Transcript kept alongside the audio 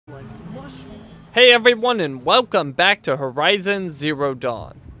Hey everyone, and welcome back to Horizon Zero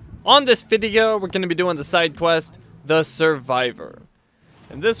Dawn. On this video, we're going to be doing the side quest, The Survivor.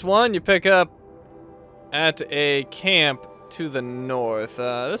 And this one you pick up at a camp to the north.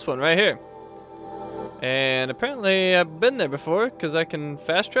 This one right here. And apparently I've been there before because I can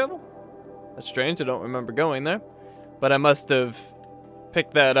fast travel. That's strange, I don't remember going there. But I must have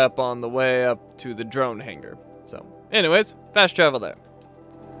picked that up on the way up to the drone hangar. So, anyways, fast travel there.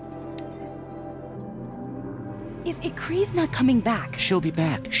 If Ikri's not coming back... She'll be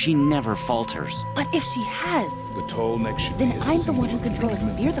back. She never falters. But if she has... The tall neck should then be I'm the one who can throw a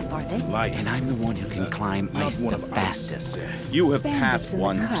spear the farthest. Light. And I'm the one who can climb ice the fastest. You have Bandits passed in the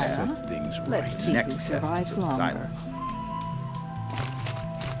one car, test. huh? Set things right. Let's see who Next test survives is of longer. silence.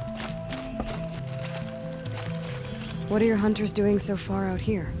 What are your hunters doing so far out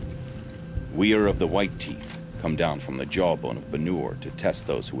here? We are of the White Teeth, come down from the jawbone of Banur to test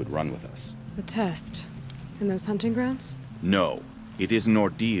those who would run with us. The test? In those hunting grounds? No, it is an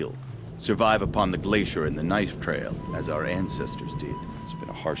ordeal. Survive upon the glacier and the knife trail, as our ancestors did. It's been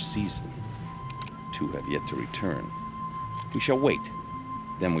a harsh season. Two have yet to return. We shall wait.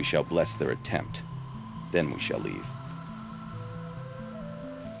 Then we shall bless their attempt. Then we shall leave.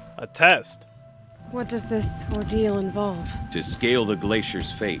 A test. What does this ordeal involve? To scale the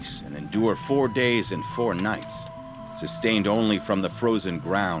glacier's face and endure 4 days and 4 nights, sustained only from the frozen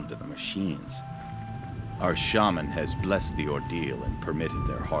ground of the machines. Our shaman has blessed the ordeal and permitted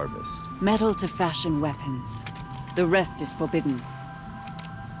their harvest. Metal to fashion weapons. The rest is forbidden.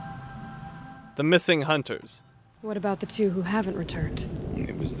 The missing hunters. What about the two who haven't returned?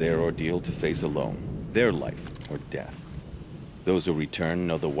 It was their ordeal to face alone, their life or death. Those who return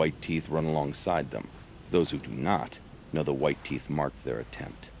know the White Teeth run alongside them. Those who do not know the White Teeth marked their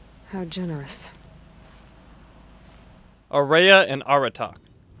attempt. How generous. Araya and Aratak.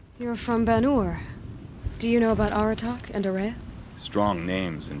 You're from Banur. Do you know about Aratak and Araya? Strong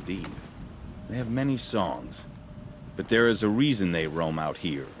names indeed. They have many songs. But there is a reason they roam out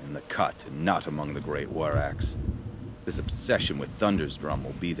here, in the cut, and not among the great Waraks. This obsession with Thunder's Drum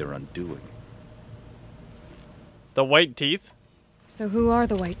will be their undoing. The White Teeth. So who are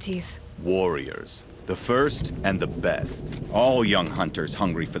the White Teeth? Warriors. The first and the best. All young hunters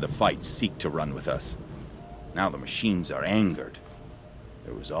hungry for the fight seek to run with us. Now the machines are angered.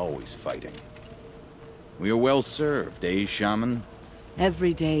 There was always fighting. We are well served, eh, Shaman?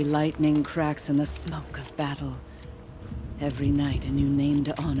 Every day lightning cracks in the smoke of battle. Every night a new name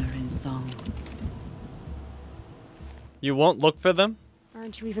to honor in song. You won't look for them?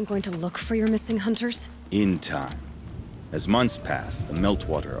 Aren't you even going to look for your missing hunters? In time. As months pass, the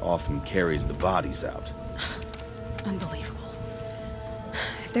meltwater often carries the bodies out. Unbelievable.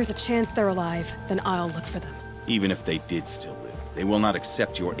 If there's a chance they're alive, then I'll look for them. Even if they did still live, they will not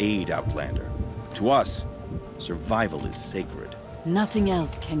accept your aid, Outlander. To us, survival is sacred. Nothing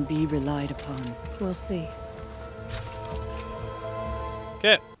else can be relied upon. We'll see.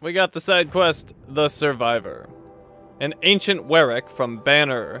 Okay, we got the side quest, The Survivor. An ancient Warwick from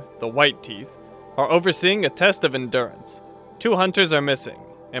Banner, the White Teeth, are overseeing a test of endurance. 2 hunters are missing,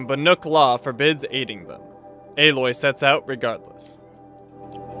 and Banuk law forbids aiding them. Aloy sets out regardless.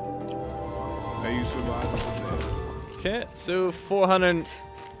 How you survive? Okay, so 400,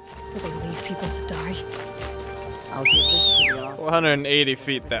 So they leave people to die? I'll give this to the awesome 480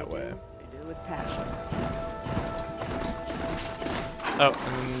 feet that way. they do with passion. Oh,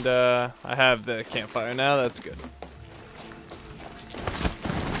 and I have the campfire now, that's good.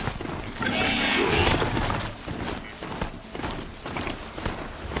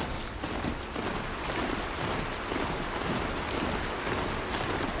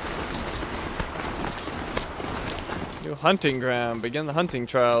 New hunting ground, begin the hunting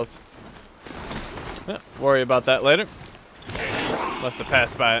trials. Worry about that later. Must have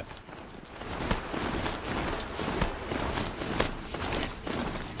passed by it.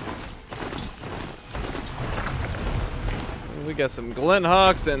 We got some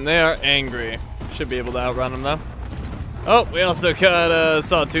Glinthawks, and they are angry. Should be able to outrun them, though. Oh, we also got a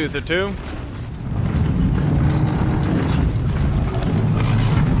Sawtooth or 2.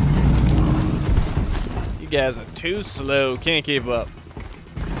 You guys are too slow. Can't keep up.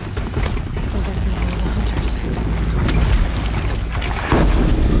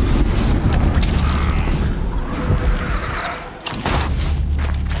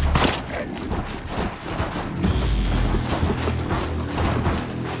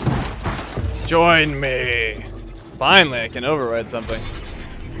 Join me. Finally, I can override something.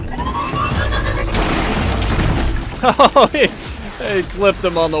 Oh, he clipped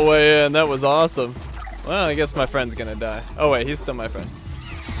him on the way in. That was awesome. Well, I guess my friend's gonna die. Oh wait, he's still my friend.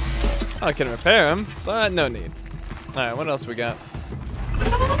 I can repair them, but no need. Alright, what else we got?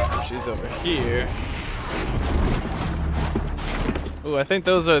 She's over here. Ooh, I think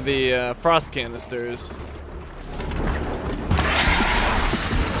those are the frost canisters.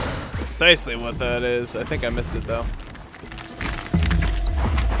 Precisely what that is. I think I missed it though.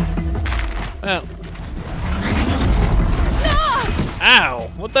 Ow. Ow!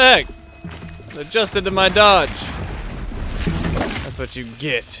 What the heck? Adjusted to my dodge. That's what you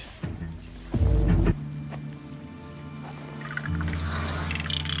get.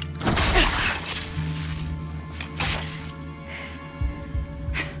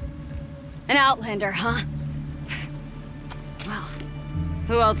 An outlander, huh? Well,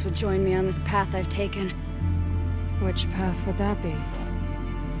 who else would join me on this path I've taken? Which path would that be?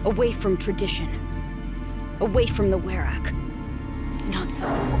 Away from tradition. Away from the Werak. It's not so.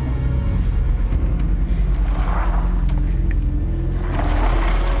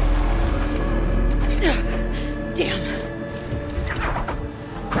 Damn.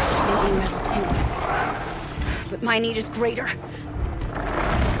 Maybe metal too. But my need is greater.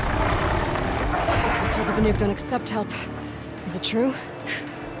 I was told the Banuk don't accept help. Is it true?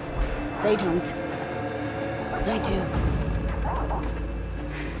 They don't. I do.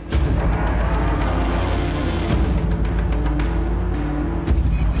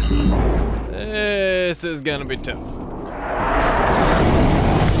 This is gonna be tough.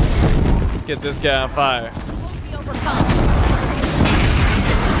 Let's get this guy on fire.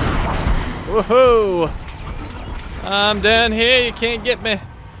 Woohoo! I'm down here, you can't get me.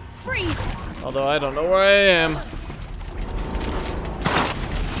 Freeze! Although I don't know where I am.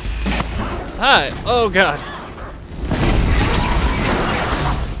 Hi, oh god.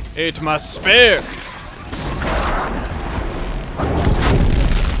 Eat my spear.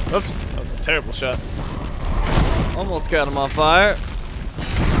 Oops, that was a terrible shot. Almost got him on fire.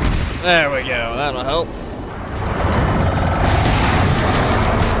 There we go, that'll help.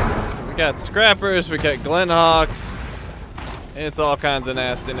 So we got scrappers, we got Glenhawks. It's all kinds of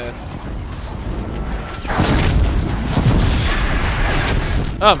nastiness.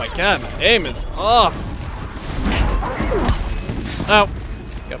 Oh my god, my aim is off. Ow.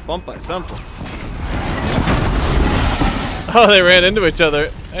 Got bumped by something. Oh, they ran into each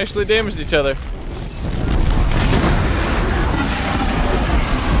other. Actually damaged each other.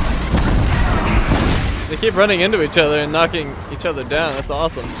 They keep running into each other and knocking each other down. That's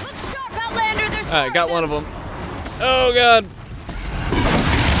awesome. Alright, got one of them. Oh god.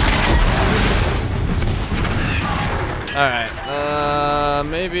 Alright,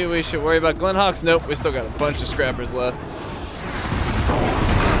 maybe we should worry about Glenhawks. Nope, we still got a bunch of scrappers left.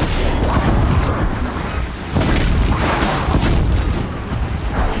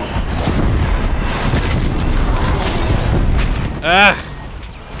 Ah!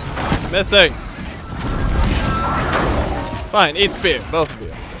 Missing! Fine, eat spear, both of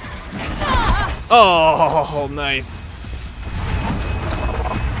you. Oh, nice.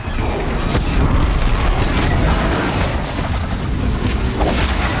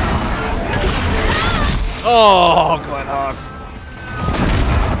 Oh, Glenhawk.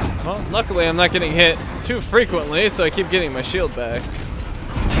 Well, luckily I'm not getting hit too frequently, so I keep getting my shield back.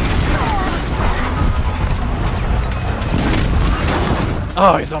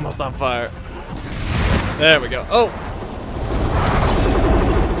 Oh, he's almost on fire. There we go. Oh!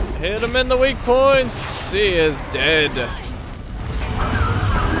 Hit him in the weak points. He is dead.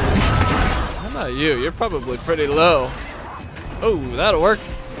 How about you? You're probably pretty low. Oh, that'll work.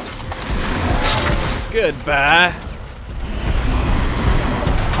 Goodbye.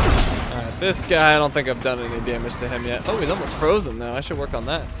 Alright, this guy, I don't think I've done any damage to him yet. Oh, he's almost frozen though. I should work on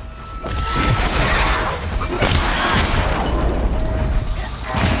that.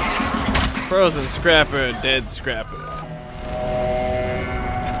 Frozen scrapper, dead scrapper.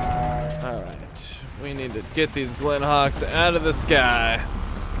 Alright, we need to get these Glenhawks out of the sky.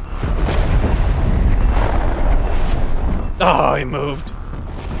 Oh, he moved.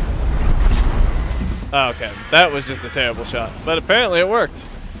 Oh, okay, that was just a terrible shot, but apparently it worked.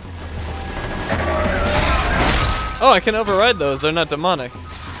 Oh, I can override those, they're not demonic.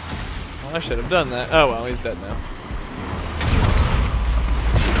 Well, I should have done that. Oh well, he's dead now.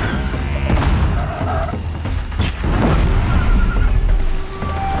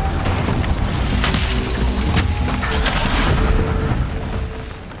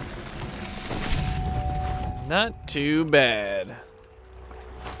 Not too bad.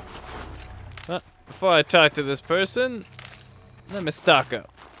 Before I talk to this person, let me stock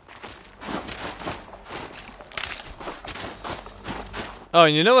up. Oh,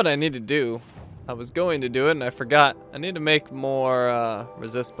 and you know what I need to do? I was going to do it and I forgot. I need to make more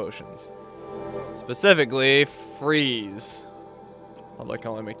resist potions. Specifically, freeze. Although I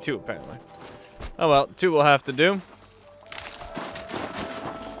can only make 2 apparently. Oh well, 2 will have to do.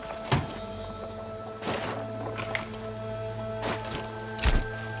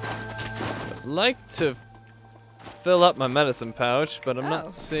 I'd like to fill up my medicine pouch, but I'm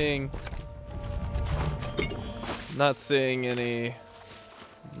not seeing any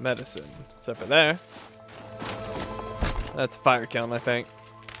medicine except for there. That's fire kiln, I think.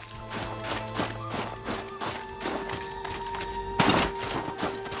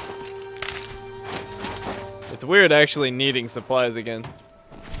 It's weird actually needing supplies again.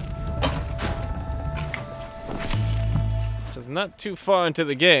 Just not too far into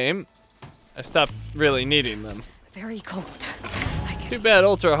the game, I stopped really needing them. Very cold. It's too bad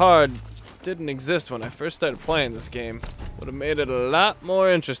Ultra Hard didn't exist when I first started playing this game. Would have made it a lot more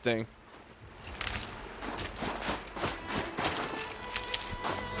interesting.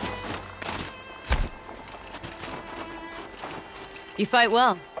 You fight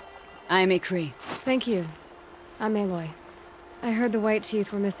well. I am a Kree. Thank you. I'm Aloy. I heard the White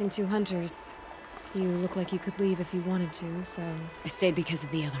Teeth were missing 2 hunters. You look like you could leave if you wanted to, so... I stayed because of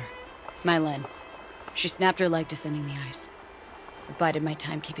the other. Mylen. She snapped her leg descending the ice. I bided my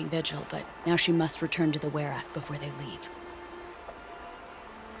time keeping vigil, but now she must return to the Werak before they leave.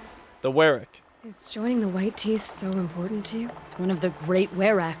 The Werak. Is joining the White Teeth so important to you? It's one of the great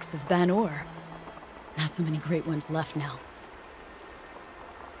Weraks of Ban-Or. Not so many great ones left now.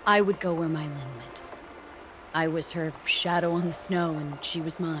 I would go where Mylen went. I was her shadow on the snow, and she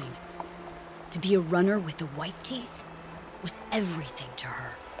was mine. To be a runner with the White Teeth was everything to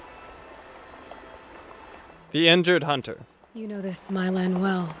her. The injured hunter. You know this Mylan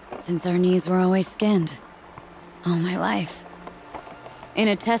well. Since our knees were always skinned. All my life. In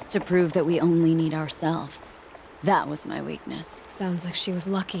a test to prove that we only need ourselves. That was my weakness. Sounds like she was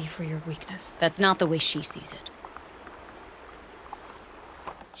lucky for your weakness. That's not the way she sees it.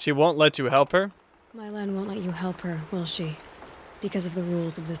 She won't let you help her? Mylan won't let you help her, will she? Because of the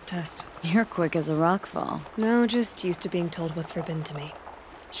rules of this test. You're quick as a rockfall. No, just used to being told what's forbidden to me.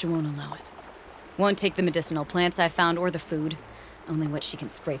 She won't allow it. Won't take the medicinal plants I found or the food. Only what she can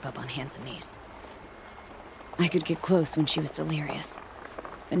scrape up on hands and knees. I could get close when she was delirious.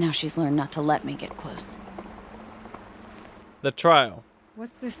 But now she's learned not to let me get close. The trial.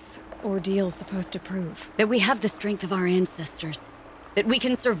 What's this ordeal supposed to prove? That we have the strength of our ancestors. That we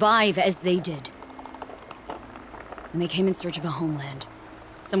can survive as they did. When they came in search of a homeland,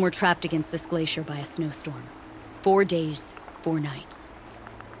 some were trapped against this glacier by a snowstorm. 4 days, 4 nights.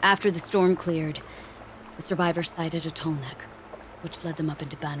 After the storm cleared, the survivors sighted a tall neck, which led them up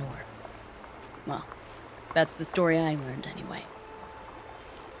into Ban-Or. Well, that's the story I learned anyway.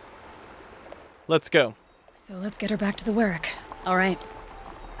 Let's go. So let's get her back to the Werak. All right.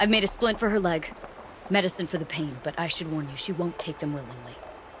 I've made a splint for her leg. Medicine for the pain, but I should warn you, she won't take them willingly.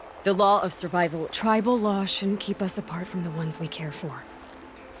 The law of survival... Tribal law shouldn't keep us apart from the ones we care for.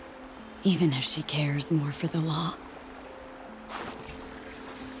 Even if she cares more for the law.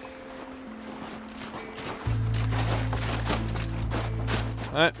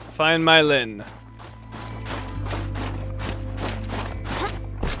 Alright, find Mylen.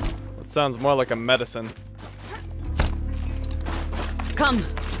 That sounds more like a medicine. Come.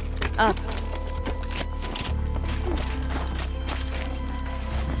 Up.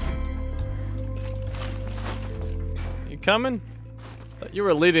 You coming? Thought you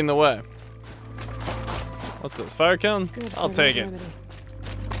were leading the way. What's this, fire cone? Good I'll for take that it. remedy.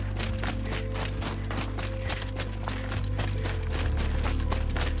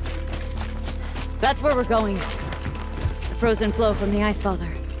 That's where we're going. The frozen flow from the Ice Father.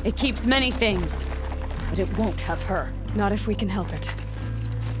 It keeps many things, but it won't have her. Not if we can help it.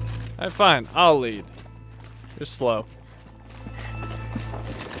 Alright, fine. I'll lead. You're slow.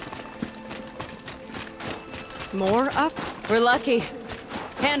 More up? We're lucky.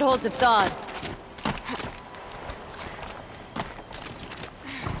 Handholds have thawed.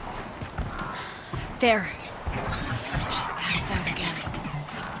 There. She's passed out again.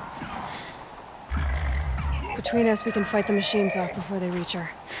 Between us, we can fight the machines off before they reach her.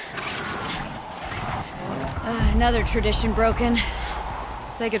 Another tradition broken.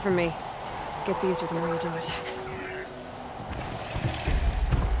 Take it from me. It gets easier the more you do it.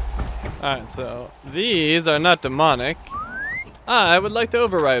 Alright, so these are not demonic. I would like to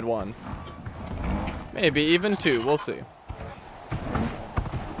override one. Maybe even 2, we'll see.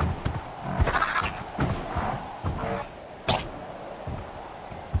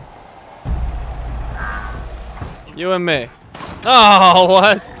 You and me. Oh,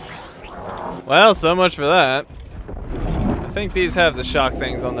 what? Well, so much for that. I think these have the shock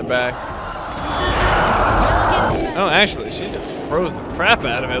things on their back. Oh, actually, she just froze the crap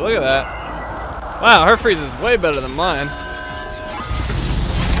out of it. Look at that. Wow, her freeze is way better than mine.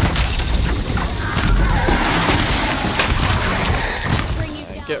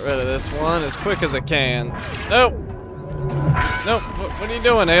 Get rid of this one as quick as I can. Nope. Nope. What are you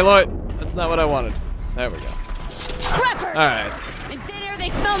doing, Aloy? That's not what I wanted. There we go. Alright. In thin air, they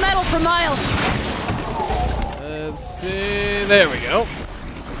smell metal for miles. Let's see. There we go.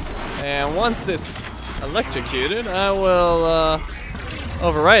 And once it's electrocuted, I will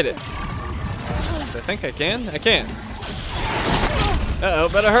override it. I think I can. I can. Uh-oh,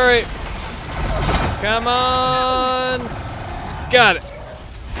 better hurry. Come on. Got it.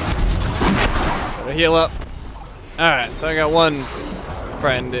 Better heal up. Alright, so I got one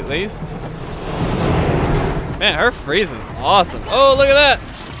friend at least. Man, her freeze is awesome. Oh, look at that.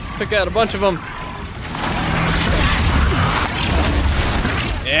 Just took out a bunch of them.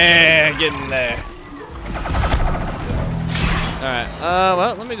 Yeah, get in there. Alright,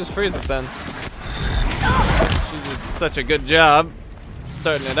 well, let me just freeze it then. She did such a good job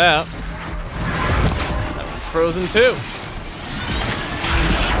starting it out. That one's frozen too.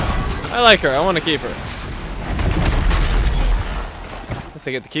 I like her, I want to keep her. Guess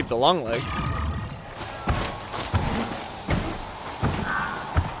I get to keep the long leg.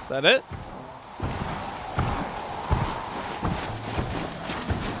 Is that it?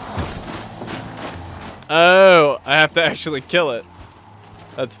 Oh, I have to actually kill it.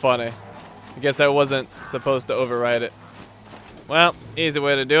 That's funny. I guess I wasn't supposed to override it. Well, easy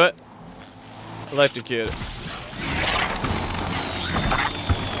way to do it. Electrocute it.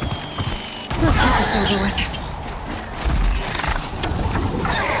 Let's get this over with.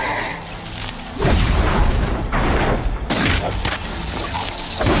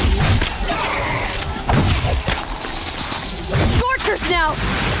 Scorchers now!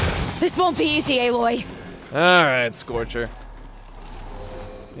 This won't be easy, Aloy. Alright, Scorcher.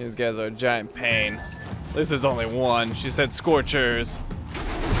 These guys are a giant pain. At least there's only one. She said Scorchers.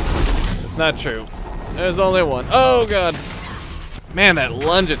 It's not true. There's only one. Oh, God. Man, that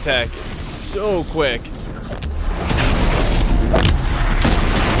lunge attack is so quick.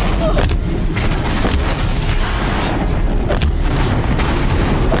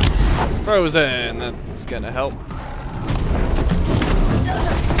 Frozen. That's gonna help.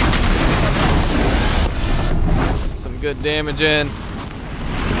 Some good damage in.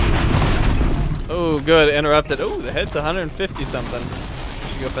 Oh, good. Interrupted. Oh, the head's 150 something.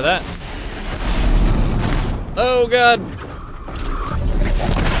 Should go for that. Oh, God.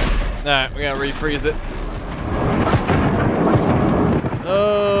 Alright, we gotta refreeze it.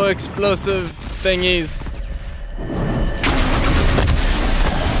 Oh, explosive thingies.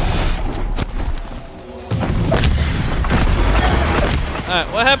 Alright,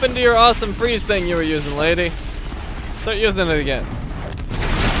 what happened to your awesome freeze thing you were using, lady? Start using it again.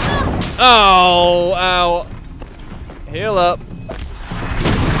 Oh, ow. Heal up.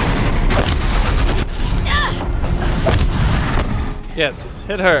 Yes,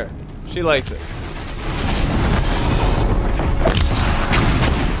 hit her. She likes it.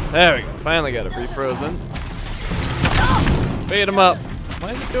 There we go. Finally got it refrozen. Beat him up.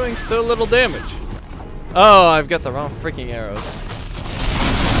 Why is it doing so little damage? Oh, I've got the wrong freaking arrows.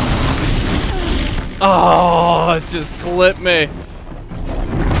 Oh, it just clipped me.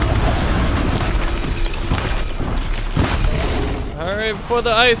 Hurry before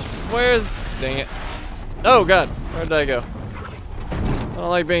the ice wears. Dang it. Oh, God. Where did I go? I don't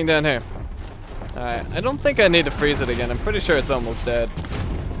like being down here. Alright, I don't think I need to freeze it again. I'm pretty sure it's almost dead.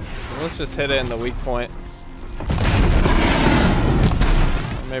 So let's just hit it in the weak point.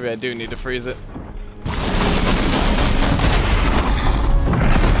 Or maybe I do need to freeze it.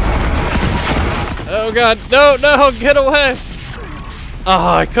 Oh, God. No, no, get away. Oh,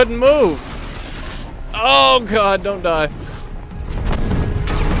 I couldn't move. Oh, God, don't die.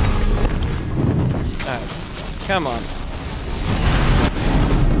 Alright, come on.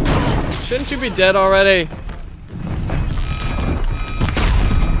 Shouldn't you be dead already?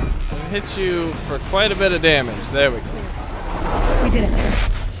 I hit you for quite a bit of damage. There we go. We did it.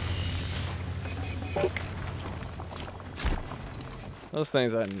 Those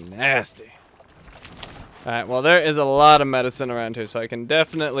things are nasty. Alright, well there is a lot of medicine around here, so I can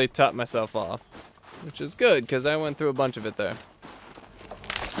definitely top myself off. Which is good, because I went through a bunch of it there.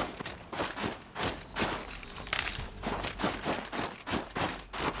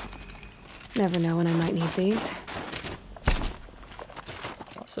 Never know when I might need these.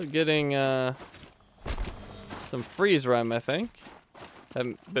 Also getting some freeze run, I think.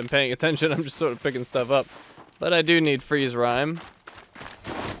 Haven't been paying attention. I'm just sort of picking stuff up. But I do need freeze rhyme.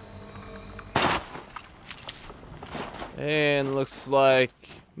 And looks like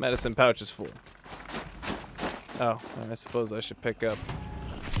medicine pouch is full. Oh, I suppose I should pick up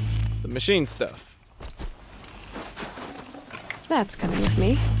the machine stuff. That's coming with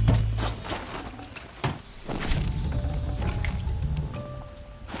me.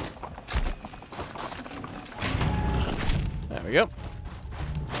 There we go.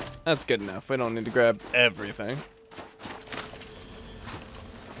 That's good enough. We don't need to grab everything.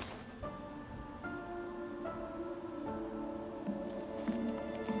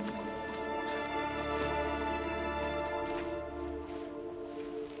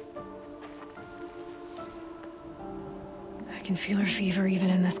 I can feel her fever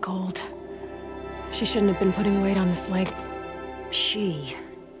even in this cold. She shouldn't have been putting weight on this leg. She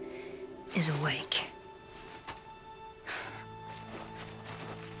is awake.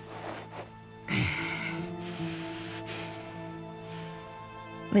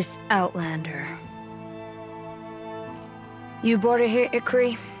 This Outlander. You brought her here,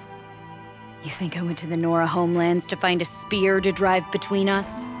 Ikri? You think I went to the Nora homelands to find a spear to drive between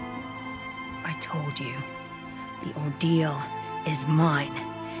us? I told you. The ordeal is mine,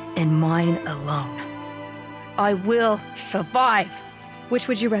 and mine alone. I will survive. Which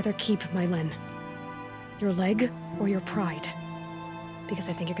would you rather keep, Mylin? Your leg or your pride? Because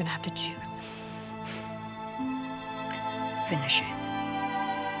I think you're gonna have to choose. Finish it.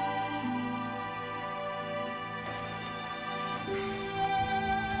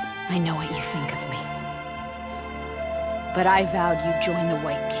 I know what you think of me. But I vowed you'd join the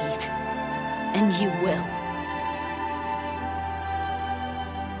White Teeth. And you will.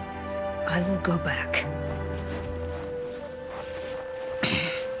 I will go back.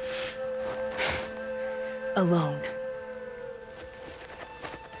 Alone.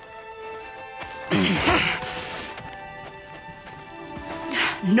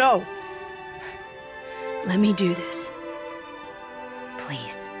 No! Let me do this.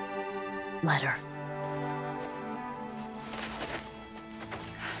 Please. Let her.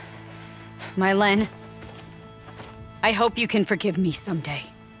 Mylin, I hope you can forgive me someday.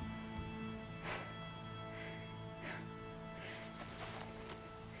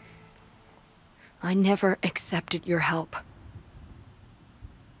 I never accepted your help.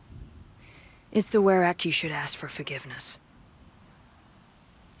 It's the Werak you should ask for forgiveness.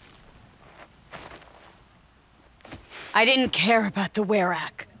 I didn't care about the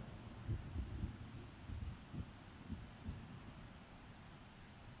Werak.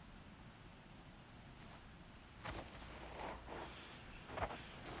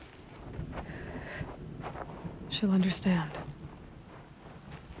 She'll understand.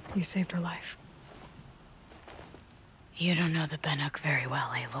 You saved her life. You don't know the Banuk very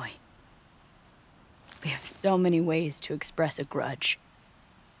well, Aloy. We have so many ways to express a grudge,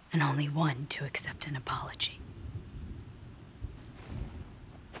 and only one to accept an apology.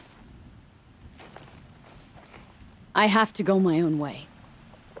 I have to go my own way.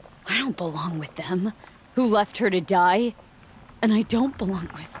 I don't belong with them, who left her to die. And I don't belong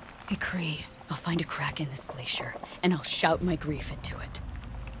with Ikri. I'll find a crack in this glacier, and I'll shout my grief into it.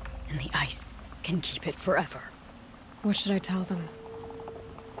 And the ice can keep it forever. What should I tell them?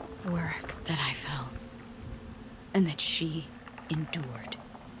 The Werak. That I fell. And that she endured.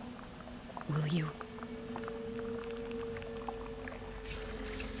 Will you?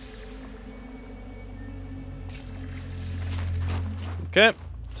 Okay,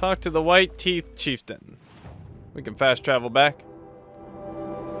 talk to the White Teeth Chieftain. We can fast travel back.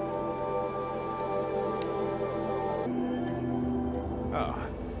 Ah,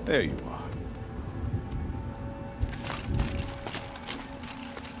 there you are.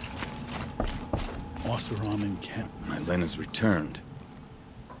 Oseram encampment. Mylin has returned.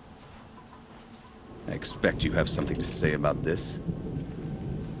 I expect you have something to say about this.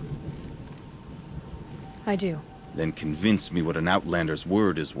 I do. Then convince me what an Outlander's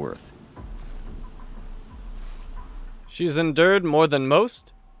word is worth. She's endured more than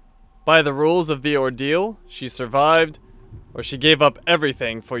most. By the rules of the ordeal, she survived, or she gave up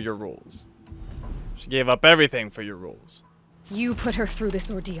everything for your rules. She gave up everything for your rules. You put her through this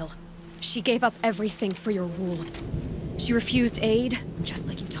ordeal. She gave up everything for your rules. She refused aid, just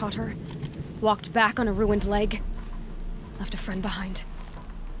like you taught her. Walked back on a ruined leg. Left a friend behind.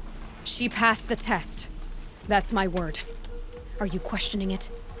 She passed the test. That's my word. Are you questioning it?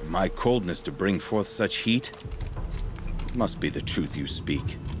 My coldness to bring forth such heat? Must be the truth you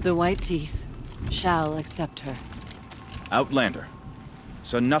speak. The White Teeth shall accept her. Outlander.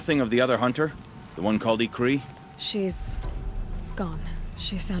 So nothing of the other hunter? The one called Ikri? She's gone.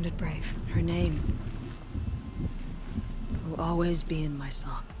 She sounded brave. Her name will always be in my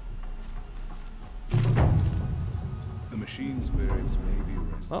song. The machine spirits may be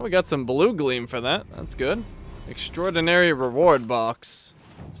restless. Well, we got some blue gleam for that. That's good. Extraordinary reward box.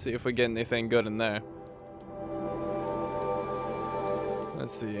 Let's see if we get anything good in there.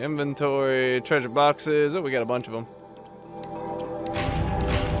 Let's see. Inventory, treasure boxes. Oh, we got a bunch of them.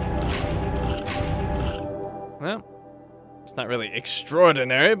 Well, it's not really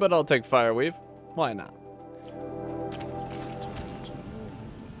extraordinary, but I'll take Fireweave. Why not?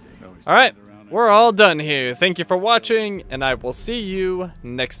 Alright, we're all done here. Thank you for watching, and I will see you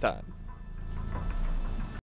next time.